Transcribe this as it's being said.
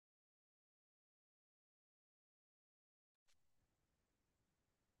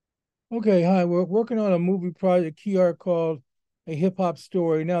Okay, hi. We're working on a movie project, key art called A Hip Hop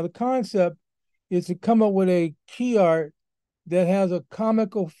Story. Now, the concept is to come up with a key art that has a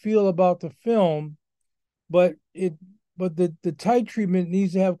comical feel about the film, but the tight treatment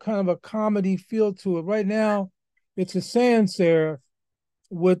needs to have kind of a comedy feel to it. Right now, it's a sans serif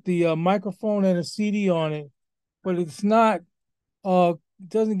with the microphone and a CD on it, but it's not uh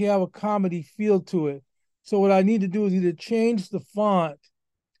doesn't have a comedy feel to it. So what I need to do is either change the font,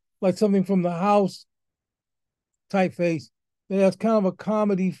 like something from the house typeface that has kind of a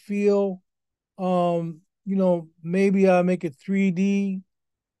comedy feel. Maybe I make it 3D.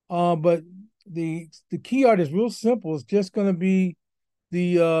 But the key art is real simple. It's just going to be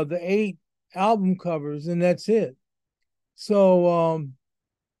the eight album covers, and that's it. So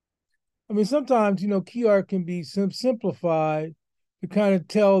I mean, sometimes key art can be simplified to kind of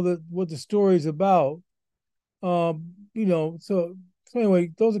tell what the story is about. So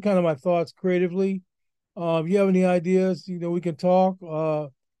anyway, those are kind of my thoughts creatively. If you have any ideas, we can talk.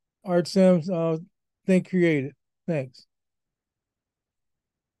 Art Sims, think creative. Thanks.